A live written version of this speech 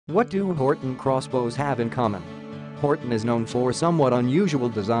What do Horton crossbows have in common? Horton is known for somewhat unusual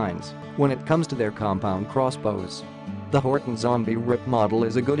designs when it comes to their compound crossbows. The Horton Zombie Rip model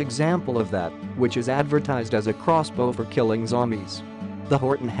is a good example of that, which is advertised as a crossbow for killing zombies. The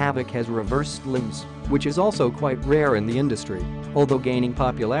Horton Havoc has reversed limbs, which is also quite rare in the industry, although gaining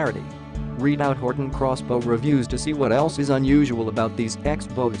popularity. Read out Horton crossbow reviews to see what else is unusual about these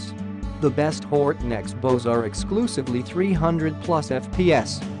X-bows. The best Horton X-bows are exclusively 300+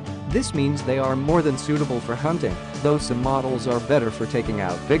 FPS. This means they are more than suitable for hunting, though some models are better for taking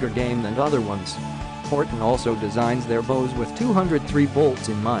out bigger game than other ones. Horton also designs their bows with 203 bolts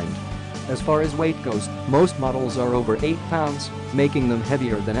in mind. As far as weight goes, most models are over 8 pounds, making them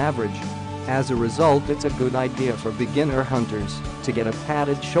heavier than average. As a result, it's a good idea for beginner hunters to get a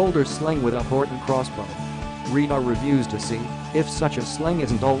padded shoulder sling with a Horton crossbow. Read our reviews to see if such a sling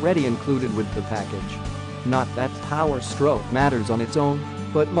isn't already included with the package. Not that power stroke matters on its own,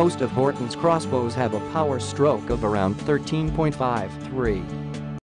 but most of Horton's crossbows have a power stroke of around 13.53.